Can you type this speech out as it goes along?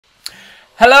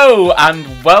Hello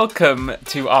and welcome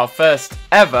to our first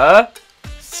ever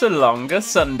Salonga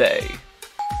Sunday.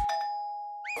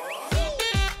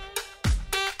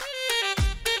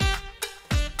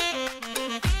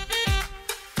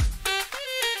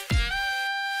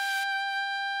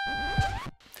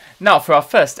 Now for our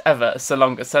first ever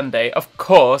Salonga Sunday, of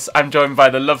course, I'm joined by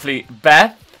the lovely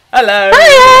Beth. Hello!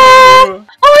 Hiya!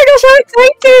 Oh my gosh, how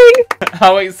exciting!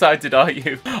 How excited are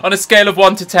you? On a scale of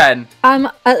 1 to 10? I'm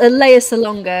at a Lea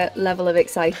Salonga level of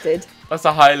excited. That's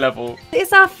a high level.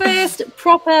 It's our first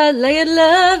proper Lea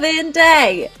loving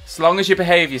day. As long as you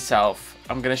behave yourself,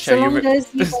 I'm going to show So long you...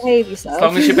 as you behave yourself. As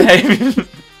long as you behave.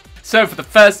 So for the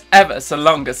first ever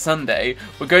Salonga Sunday,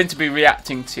 we're going to be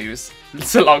reacting to...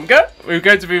 Salonga? We're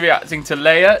going to be reacting to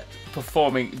Lea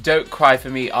performing Don't Cry For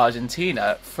Me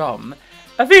Argentina from...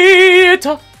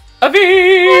 Evita!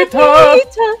 Evita!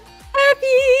 Evita!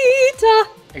 Evita!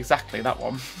 Exactly, that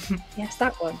one. Yes,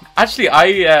 that one. Actually,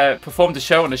 I performed a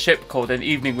show on a ship called An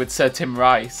Evening with Sir Tim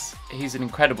Rice. He's an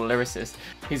incredible lyricist.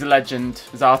 He's a legend.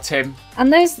 He's our Tim.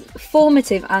 And those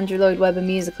formative Andrew Lloyd Webber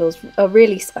musicals are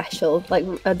really special. Like,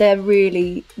 they're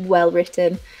really well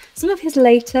written. Some of his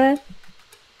later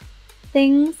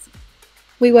things,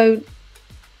 we won't...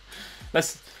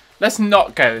 Let's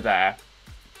not go there.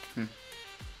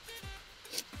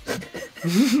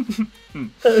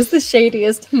 That was the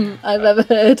shadiest I've ever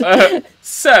heard.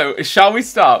 So, shall we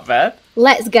start, Beth?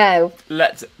 Let's go.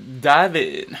 Let's dive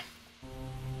in.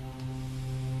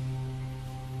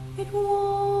 It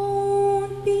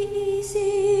won't be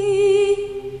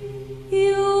easy.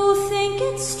 You'll think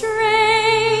it's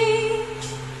strange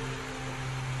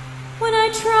when I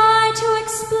try to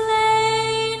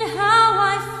explain how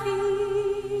I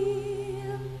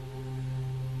feel,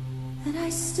 that I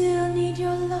still need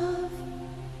your love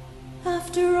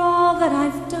after all that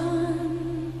I've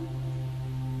done.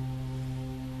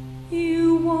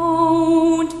 You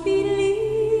won't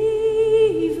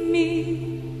believe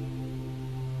me.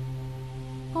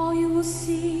 All you will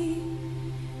see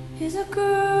is a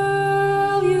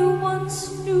girl you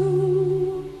once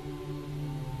knew,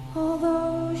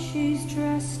 although she's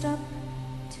dressed up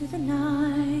to the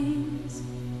nines,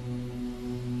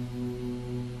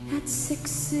 at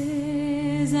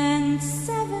 6s and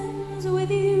 7s with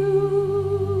you.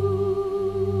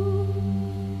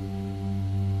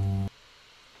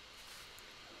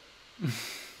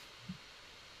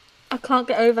 I can't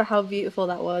get over how beautiful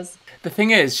that was. The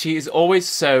thing is, she is always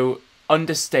so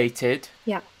understated.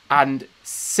 Yeah. And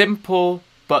simple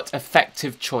but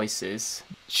effective choices.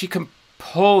 She can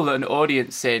pull an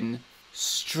audience in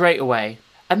straight away.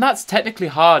 And that's technically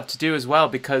hard to do as well,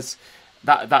 because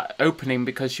that opening,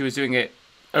 because she was doing it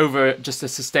over just a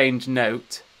sustained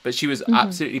note, but she was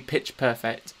absolutely pitch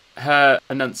perfect. Her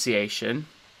enunciation,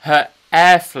 her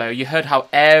airflow, you heard how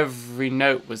every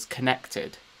note was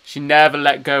connected. She never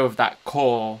let go of that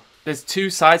core. There's two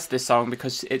sides to this song,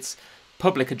 because it's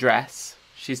public address.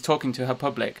 She's talking to her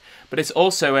public, but it's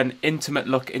also an intimate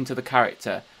look into the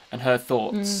character and her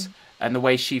thoughts and the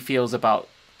way she feels about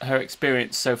her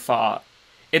experience so far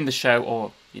in the show,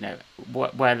 or, you know,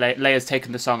 where Lea's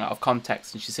taken the song out of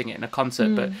context and she's singing it in a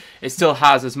concert, but it still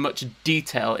has as much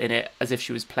detail in it as if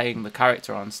she was playing the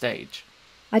character on stage.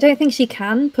 I don't think she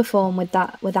can perform with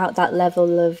that without that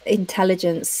level of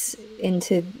intelligence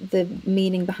into the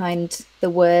meaning behind the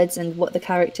words and what the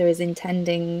character is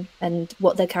intending and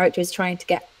what the character is trying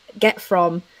to get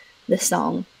from the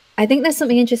song. I think there's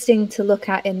something interesting to look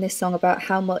at in this song about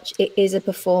how much it is a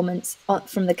performance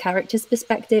from the character's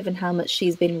perspective and how much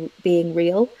she's been being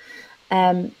real.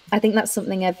 I think that's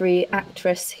something every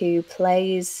actress who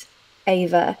plays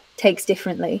Ava takes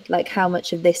differently, like how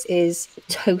much of this is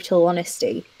total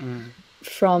honesty.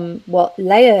 From what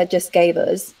Lea just gave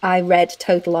us, I read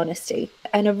total honesty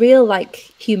and a real like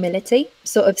humility,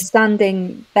 sort of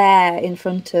standing bare in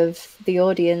front of the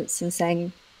audience and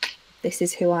saying, this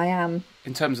is who I am.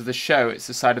 In terms of the show, it's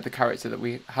the side of the character that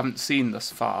we haven't seen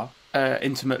thus far.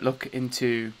 Intimate look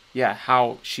into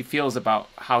how she feels about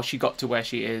how she got to where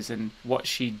she is and what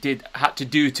she had to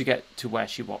do to get to where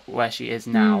she is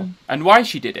now and why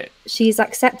she did it. She's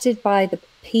accepted by the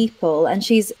people and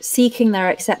she's seeking their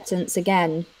acceptance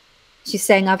again. She's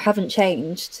saying, I haven't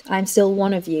changed. I'm still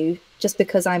one of you, just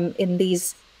because I'm in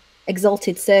these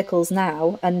exalted circles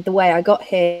now, and the way I got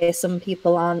here some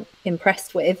people aren't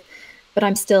impressed with, but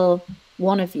I'm still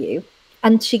one of you.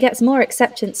 And she gets more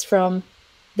acceptance from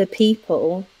the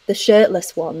people, the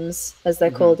shirtless ones, as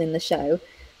they're called in the show,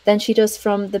 than she does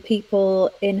from the people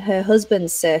in her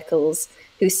husband's circles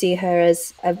who see her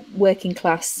as a working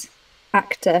class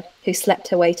actor who slept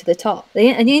her way to the top.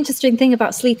 And the interesting thing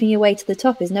about sleeping your way to the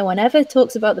top is no one ever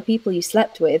talks about the people you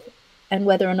slept with and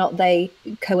whether or not they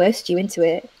coerced you into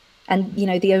it. And, you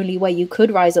know, the only way you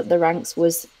could rise up the ranks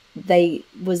was the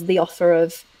offer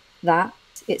of that.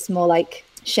 It's more like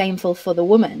shameful for the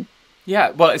woman.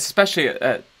 Yeah, well, especially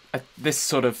at this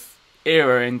sort of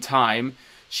era in time,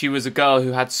 she was a girl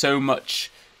who had so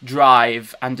much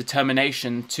drive and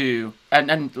determination to,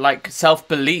 and like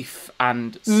self-belief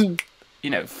and, you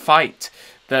know, fight,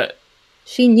 that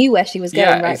she knew where she was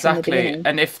going right exactly. from the beginning.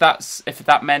 And if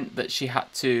that meant that she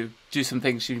had to do some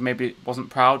things she maybe wasn't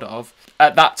proud of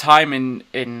at that time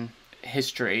in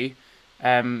history,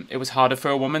 it was harder for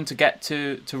a woman to get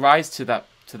to rise to that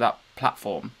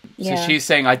platform. Yeah. So she's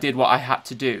saying, I did what I had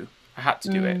to do. I had to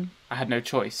do it. I had no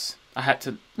choice. I had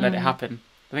to let it happen.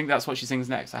 I think that's what she sings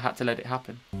next. I had to let it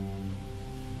happen.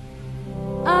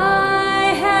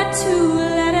 I had to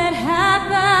let it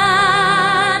happen.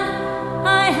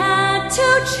 I had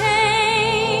to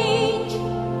change.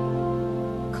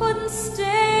 Couldn't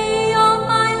stay all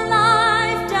my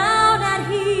life down at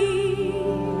here,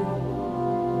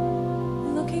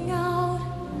 looking out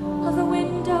of the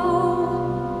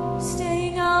window,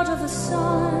 staying out of the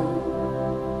sun.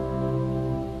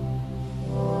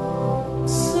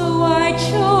 So I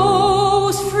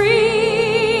chose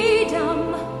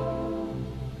freedom,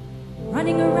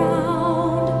 running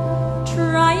around,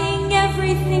 trying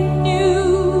everything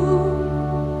new,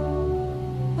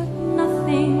 but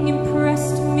nothing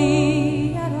impressed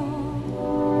me at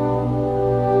all.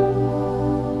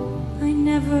 I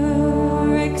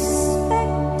never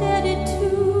expected it to.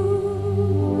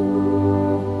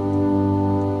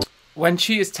 When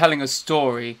she is telling a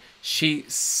story, she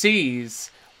sees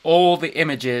all the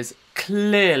images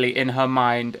clearly in her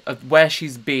mind of where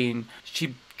she's been.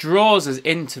 She draws us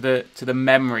into the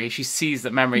memory. She sees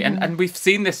that memory. And we've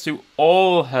seen this through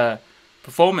all her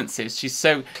performances. She's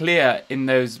so clear in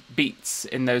those beats,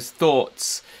 in those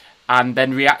thoughts, and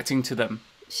then reacting to them.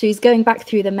 She's going back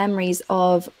through the memories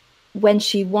of when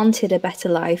she wanted a better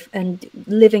life and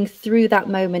living through that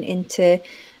moment into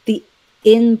the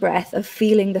in-breath of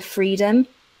feeling the freedom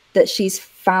that she's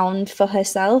found for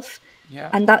herself. Yeah.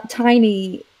 And that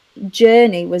tiny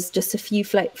journey was just a few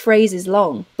phrases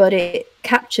long, but it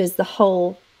captures the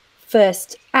whole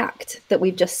first act that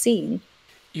we've just seen.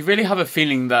 You really have a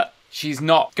feeling that she's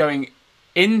not going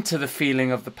into the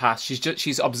feeling of the past.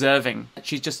 She's observing.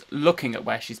 She's just looking at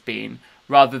where she's been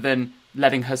rather than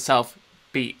letting herself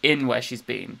be in where she's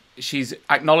been. She's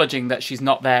acknowledging that she's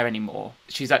not there anymore.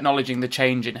 She's acknowledging the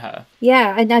change in her.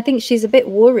 Yeah, and I think she's a bit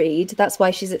worried. That's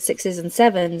why she's at 6s and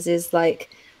 7s, is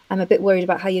like, I'm a bit worried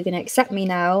about how you're going to accept me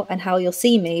now and how you'll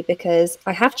see me, because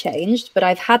I have changed, but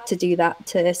I've had to do that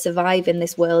to survive in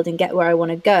this world and get where I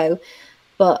want to go.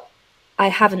 But I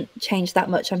haven't changed that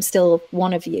much. I'm still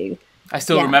one of you. I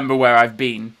still remember where I've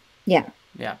been. Yeah.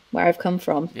 Yeah. Where I've come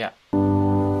from. Yeah.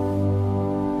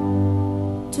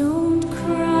 Don't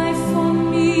cry for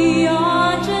me,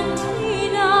 Argentina.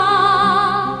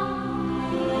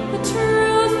 The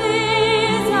truth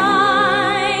is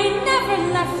I never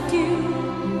left you.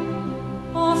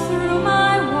 All through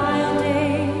my wild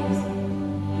days,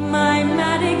 my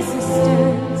mad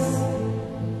existence,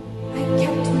 I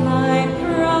kept my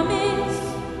promise.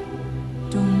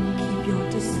 Don't keep your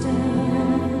distance.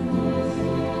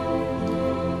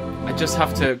 I just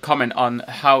have to comment on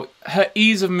how her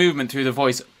ease of movement through the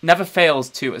voice never fails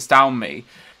to astound me.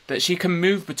 That she can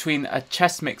move between a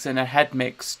chest mix and a head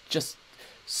mix just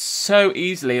so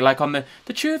easily. Like on the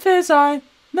truth is I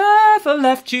never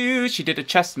left you. She did a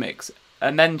chest mix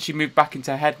and then she moved back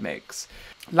into a head mix.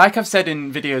 Like I've said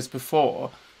in videos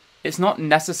before, it's not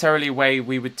necessarily a way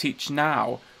we would teach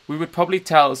now. We would probably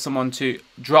tell someone to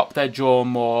drop their jaw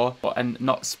more and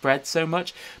not spread so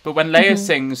much. But when Lea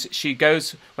sings,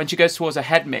 when she goes towards a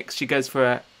head mix, she goes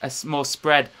for a more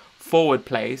spread forward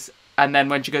place. And then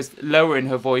when she goes lower in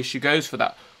her voice, she goes for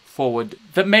that forward.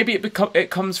 That maybe it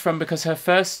comes from because her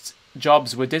first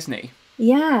jobs were Disney.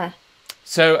 Yeah.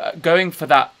 So going for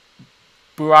that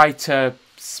brighter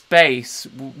space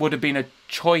would have been a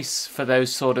choice for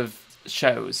those sort of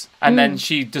shows. And then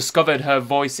she discovered her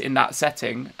voice in that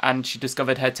setting, and she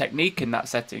discovered her technique in that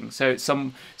setting. So it's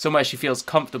somewhere she feels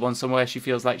comfortable and somewhere she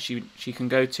feels like she can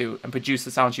go to and produce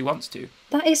the sound she wants to.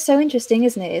 That is so interesting,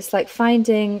 isn't it? It's like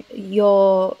finding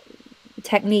your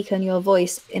technique and your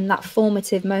voice in that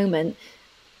formative moment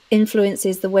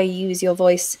influences the way you use your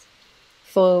voice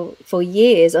for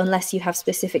years, unless you have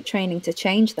specific training to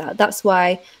change that. That's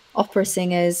why opera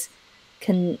singers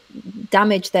can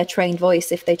damage their trained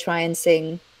voice if they try and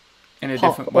sing in a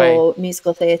pop different way or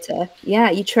musical theatre.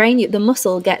 Yeah, the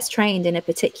muscle gets trained in a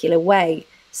particular way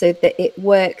so that it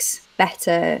works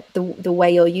better the way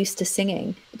you're used to singing.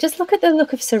 Just look at the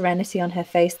look of serenity on her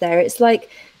face there. It's like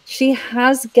she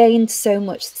has gained so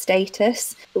much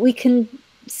status. We can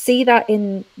see that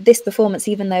in this performance,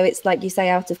 even though it's, like you say,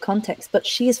 out of context, but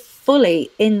she is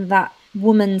fully in that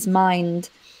woman's mind,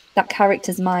 that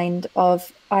character's mind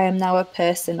of, I am now a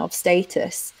person of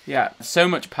status. Yeah, so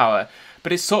much power.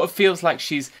 But it sort of feels like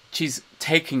she's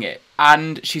taking it,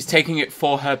 and she's taking it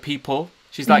for her people.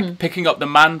 She's like picking up the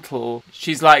mantle.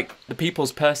 She's like the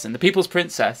people's person, the people's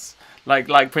princess,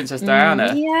 like Princess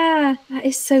Diana. Yeah, that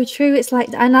is so true. It's like,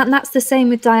 and that's the same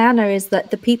with Diana, is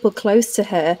that the people close to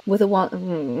her were the one.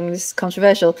 This is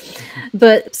controversial,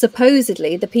 but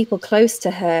supposedly the people close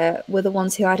to her were the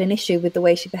ones who had an issue with the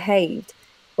way she behaved.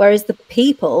 Whereas the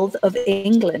people of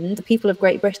England, the people of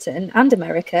Great Britain and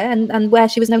America, and where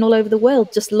she was known all over the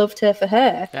world, just loved her for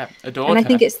her. Yeah, adored her. And I her.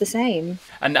 think it's the same.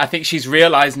 And I think she's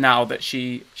realised now that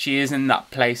she is in that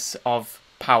place of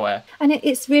power. And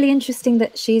it's really interesting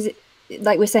that she's,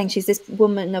 like we're saying, she's this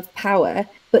woman of power,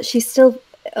 but she's still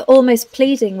almost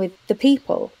pleading with the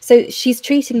people. So she's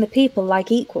treating the people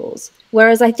like equals.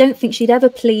 Whereas I don't think she'd ever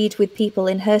plead with people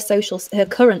in her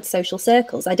current social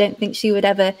circles. I don't think she would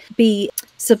ever be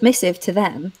submissive to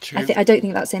them. I don't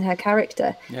think that's in her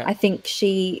character. Yeah. I think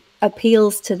she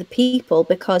appeals to the people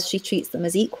because she treats them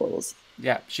as equals.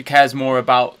 Yeah, she cares more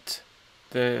about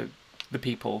the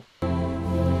people.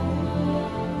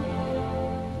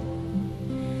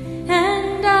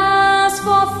 And as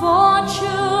for fortune,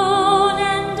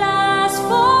 and as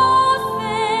for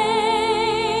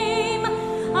fame,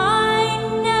 I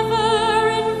never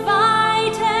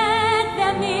invited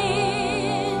them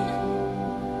in,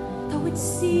 though it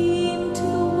seemed to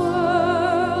the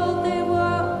world they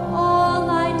were all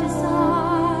I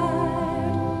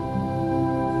desired.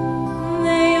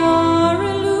 They are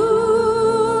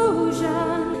illusion,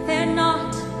 they're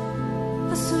not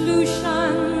the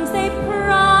solutions they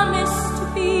promise to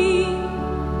be.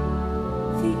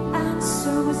 The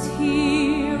answer was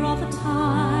here all the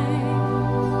time.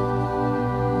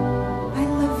 I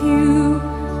love you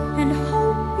and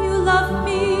hope you love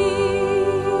me.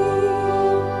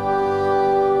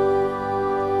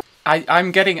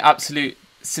 I'm getting absolute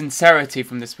sincerity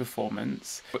from this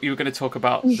performance. You were going to talk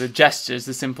about the gestures,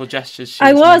 the simple gestures she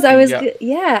was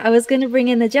making. I was going to bring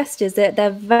in the gestures.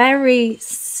 They're very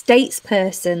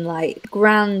statesperson-like,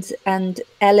 grand and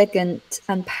elegant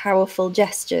and powerful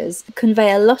gestures.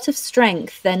 Convey a lot of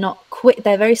strength. They're not quick.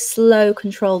 They're very slow,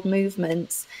 controlled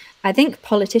movements. I think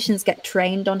politicians get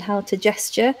trained on how to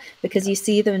gesture because you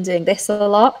see them doing this a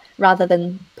lot rather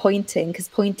than pointing, because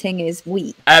pointing is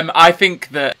weak. I think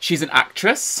that she's an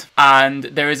actress, and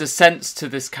there is a sense to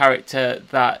this character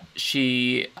that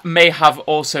she may have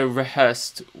also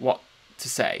rehearsed what to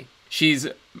say. She's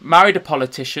married a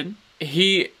politician.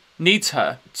 He needs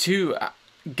her to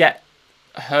get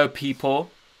her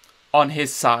people on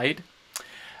his side.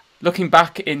 Looking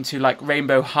back into like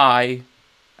Rainbow High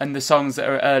and the songs that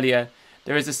are earlier,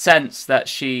 there is a sense that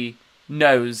she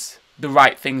knows the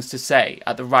right things to say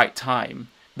at the right time,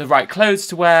 the right clothes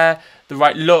to wear, the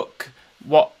right look,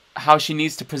 how she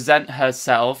needs to present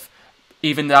herself,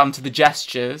 even down to the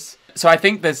gestures. So I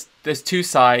think there's two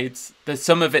sides. There's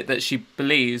some of it that she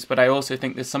believes, but I also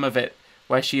think there's some of it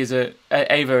where she is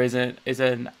Ava is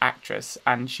an actress,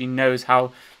 and she knows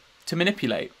how to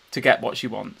manipulate to get what she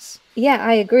wants. Yeah,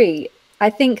 I agree. I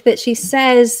think that she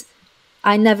says,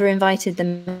 I never invited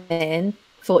them in,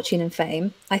 fortune and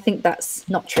fame. I think that's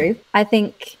not true. I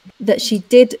think that she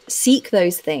did seek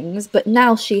those things, but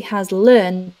now she has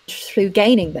learned through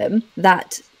gaining them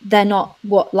that they're not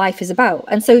what life is about.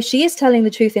 And so she is telling the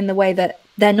truth in the way that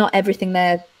they're not everything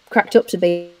they're cracked up to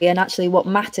be, and actually what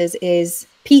matters is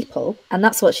people, and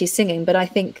that's what she's singing. But I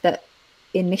think that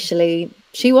initially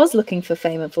she was looking for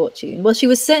fame and fortune. Well, she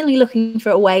was certainly looking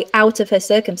for a way out of her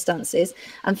circumstances,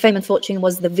 and fame and fortune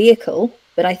was the vehicle,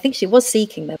 but I think she was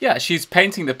seeking them. Yeah, she's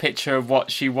painting the picture of how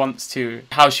she wants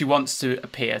to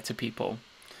appear to people.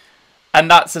 And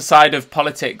that's a side of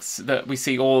politics that we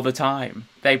see all the time.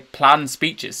 They plan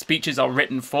speeches. Speeches are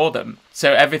written for them.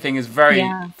 So everything is very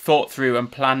thought through and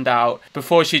planned out.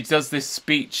 Before she does this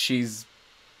speech, she's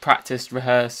practiced,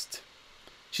 rehearsed.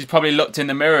 She's probably looked in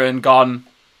the mirror and gone...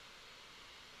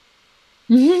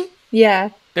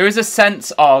 Yeah. There is a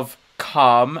sense of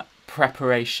calm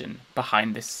preparation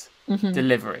behind this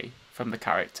delivery from the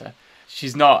character.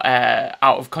 She's not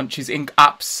she's in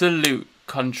absolute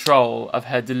control of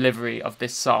her delivery of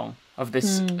this song, of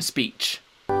this speech.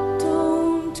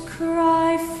 Don't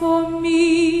cry for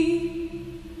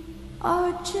me,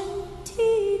 Argentina.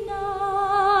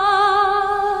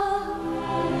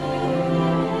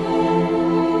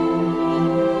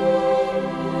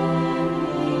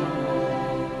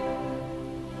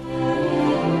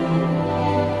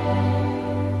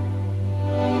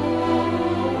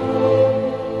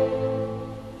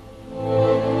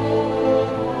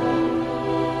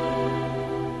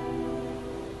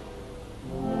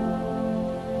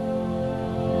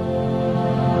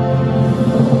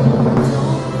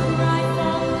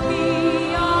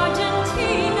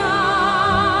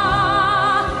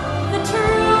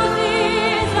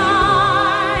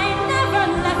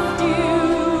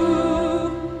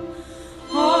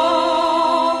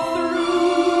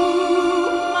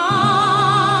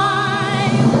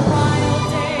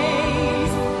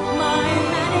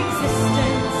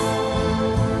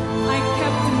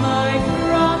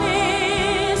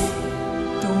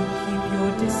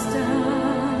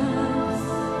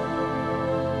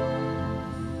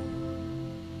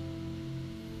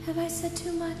 Have I said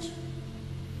too much?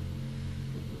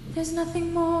 There's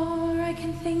nothing more I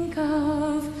can think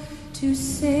of to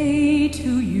say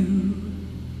to you.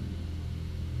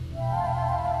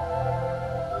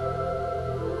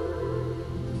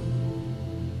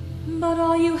 But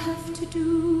all you have to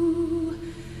do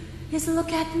is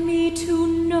look at me to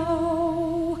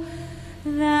know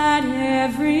that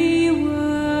every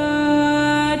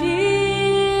word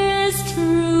is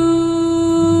true.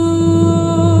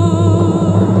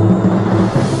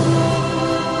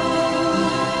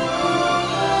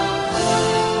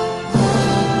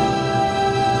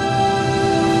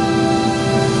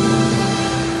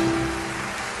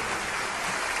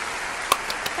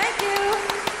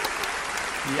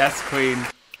 Yes, Queen.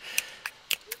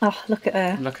 Oh, look at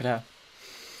her. Look at her.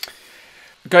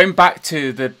 Going back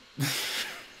to the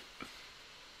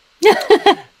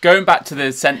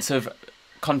sense of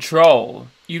control,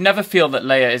 you never feel that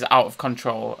Lea is out of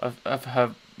control of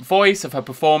her voice, of her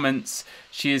performance.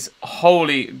 She is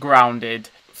wholly grounded,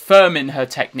 firm in her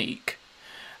technique.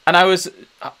 And I was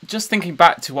just thinking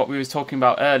back to what we were talking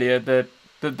about earlier,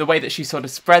 the way that she sort of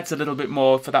spreads a little bit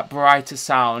more for that brighter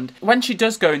sound. When she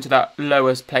does go into that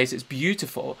lowest place, it's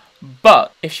beautiful.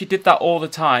 But if she did that all the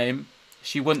time,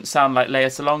 she wouldn't sound like Lea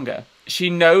Salonga. She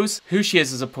knows who she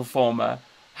is as a performer,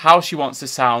 how she wants to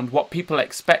sound, what people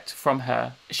expect from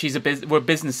her. We're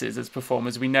businesses as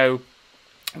performers. We know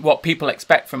what people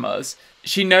expect from us.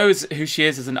 She knows who she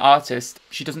is as an artist.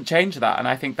 She doesn't change that, and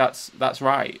I think that's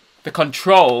right. The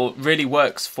control really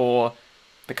works for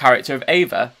the character of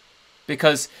Eva,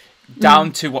 because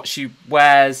down to what she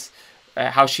wears,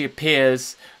 how she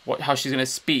appears, how she's going to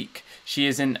speak, she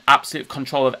is in absolute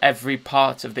control of every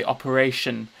part of the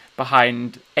operation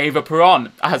behind Eva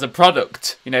Peron as a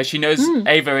product. You know, she knows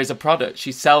Eva is a product.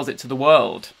 She sells it to the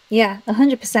world. Yeah,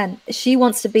 100%. She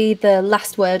wants to be the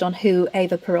last word on who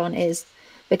Eva Peron is,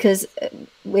 because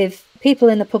with people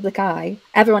in the public eye,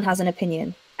 everyone has an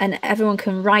opinion and everyone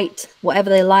can write whatever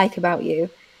they like about you.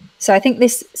 So I think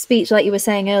this speech, like you were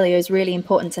saying earlier, is really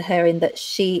important to her in that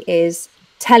she is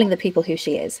telling the people who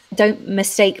she is. Don't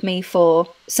mistake me for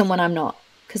someone I'm not,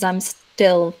 because I'm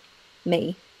still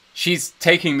me. She's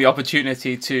taking the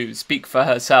opportunity to speak for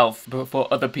herself before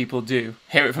other people do.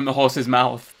 Hear it from the horse's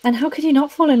mouth. And how could you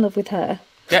not fall in love with her?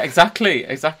 Yeah, exactly.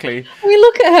 I mean,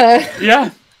 look at her.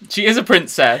 Yeah, she is a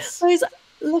princess.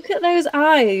 Look at those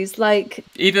eyes. Like,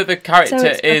 either the character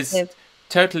so is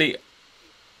totally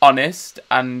honest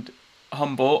and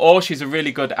humble, or she's a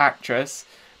really good actress.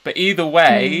 But either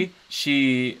way,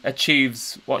 she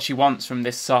achieves what she wants from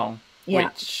this song,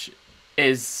 which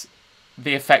is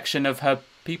the affection of her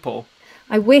people.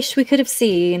 I wish we could have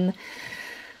seen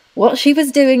what she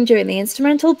was doing during the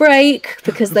instrumental break,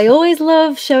 because they always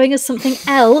love showing us something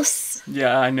else.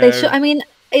 Yeah, I know. I mean,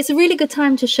 it's a really good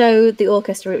time to show the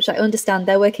orchestra, which I understand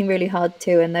they're working really hard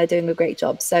too, and they're doing a great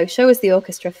job. So show us the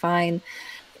orchestra, fine.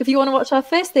 If you want to watch our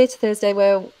first Theatre Thursday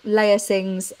where Lea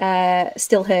sings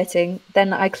Still Hurting,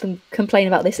 then I can complain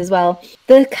about this as well.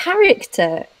 The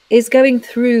character is going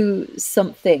through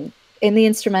something in the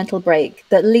instrumental break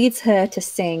that leads her to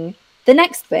sing the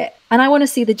next bit. And I want to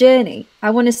see the journey. I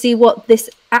want to see what this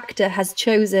actor has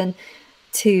chosen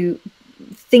to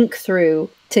think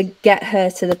through to get her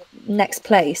to the next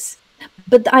place.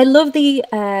 But I love the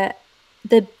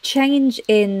change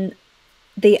in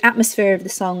the atmosphere of the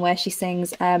song where she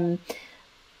sings Have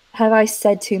I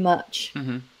Said Too Much?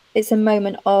 Mm-hmm. It's a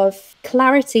moment of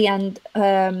clarity and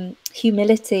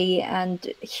humility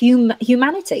and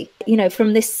humanity, you know,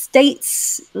 from this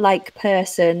states-like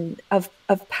person of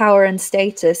power and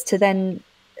status to then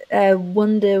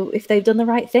wonder if they've done the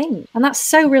right thing. And that's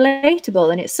so relatable.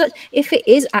 And it's such, if it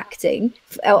is acting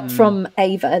from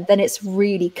Eva, then it's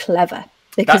really clever,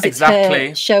 because it's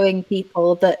her showing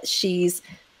people that she's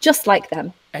just like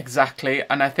them. Exactly.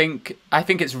 And I think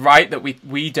it's right that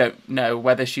we don't know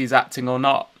whether she's acting or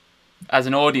not as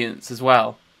an audience as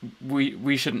well.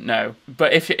 We shouldn't know.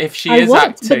 But if she is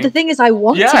acting, but the thing is, I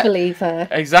want to believe her.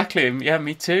 Exactly. Yeah,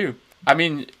 me too. I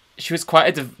mean, she was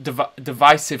quite a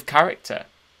divisive character,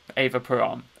 Eva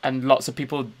Peron, and lots of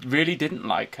people really didn't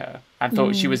like her and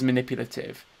thought she was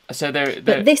manipulative. So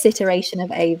but this iteration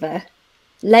of Eva,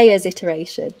 Lea's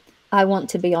iteration, I want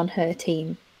to be on her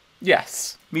team.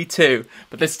 Yes, me too.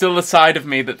 But there's still a side of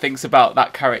me that thinks about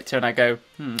that character and I go,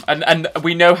 And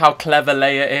we know how clever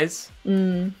Lea is.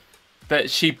 That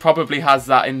she probably has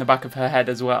that in the back of her head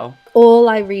as well. All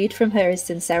I read from her is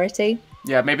sincerity.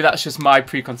 Yeah, maybe that's just my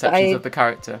preconceptions of the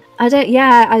character. But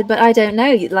I don't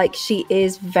know. Like, she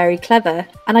is very clever,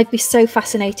 and I'd be so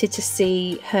fascinated to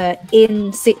see her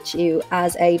in situ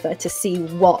as Ava, to see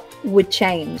what would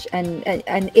change, and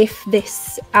if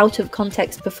this out of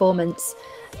context performance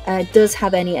does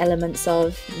have any elements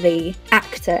of the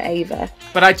actor Ava.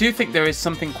 But I do think there is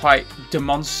something quite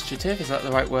demonstrative, is that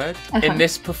the right word, in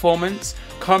this performance.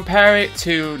 Compare it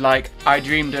to, like, I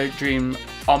Dream, Don't Dream,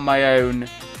 On My Own,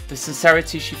 the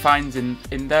sincerity she finds in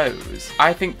those.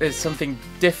 I think there's something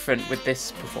different with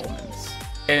this performance.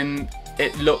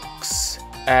 It looks,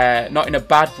 not in a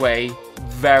bad way,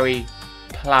 very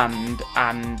planned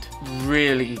and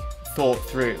really thought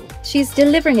through. She's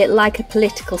delivering it like a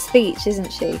political speech, isn't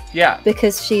she? Yeah.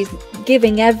 Because she's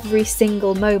giving every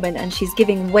single moment, and she's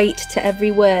giving weight to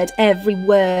every word. Every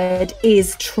word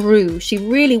is true. She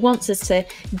really wants us to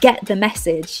get the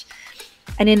message.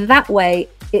 And in that way,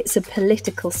 it's a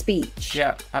political speech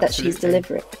that she's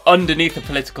delivering. Underneath a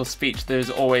political speech, there's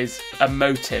always a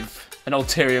motive, an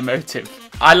ulterior motive.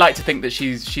 I like to think that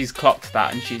she's clocked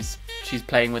that, and she's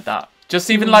playing with that. Just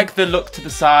even like the look to the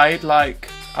side, like,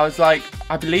 I was like,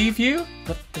 I believe you,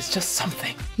 but there's just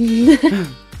something.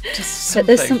 Just something. But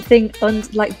there's something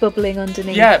like bubbling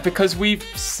underneath. Yeah, because we've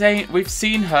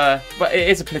seen her, but it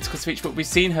is a political speech, but we've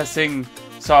seen her sing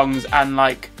songs and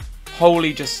like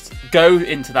wholly just go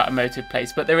into that emotive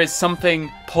place. But there is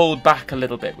something pulled back a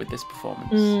little bit with this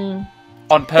performance.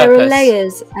 On purpose. There are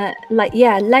layers,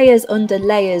 layers under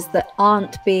layers that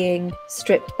aren't being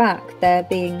stripped back. They're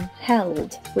being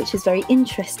held, which is very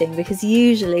interesting, because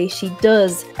usually she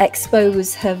does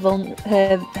expose her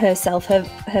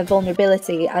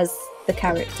vulnerability as the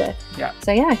character. Yeah.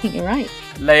 So yeah, I think you're right.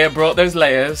 Lea brought those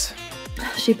layers.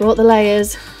 She brought the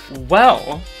layers.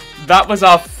 Well, that was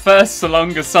our first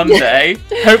Salonga Sunday.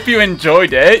 Hope you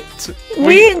enjoyed it.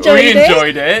 We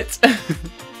enjoyed it.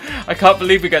 I can't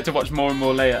believe we get to watch more and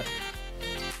more Lea.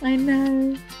 I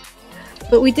know.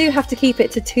 But we do have to keep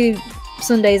it to 2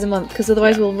 Sundays a month, because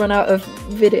otherwise we'll run out of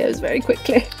videos very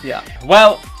quickly. Yeah.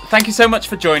 Well, thank you so much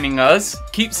for joining us.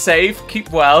 Keep safe,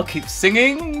 keep well, keep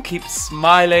singing, keep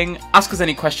smiling. Ask us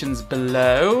any questions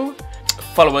below.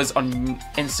 Follow us on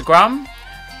Instagram.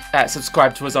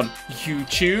 Subscribe to us on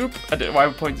YouTube. I don't know why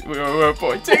we're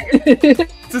pointing.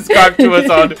 Subscribe to us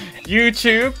on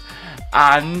YouTube.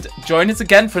 And join us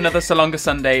again for another Salonga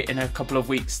Sunday in a couple of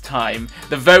weeks' time.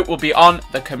 The vote will be on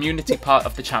the community part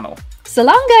of the channel.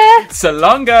 Salonga!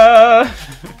 Salonga!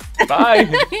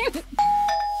 Bye!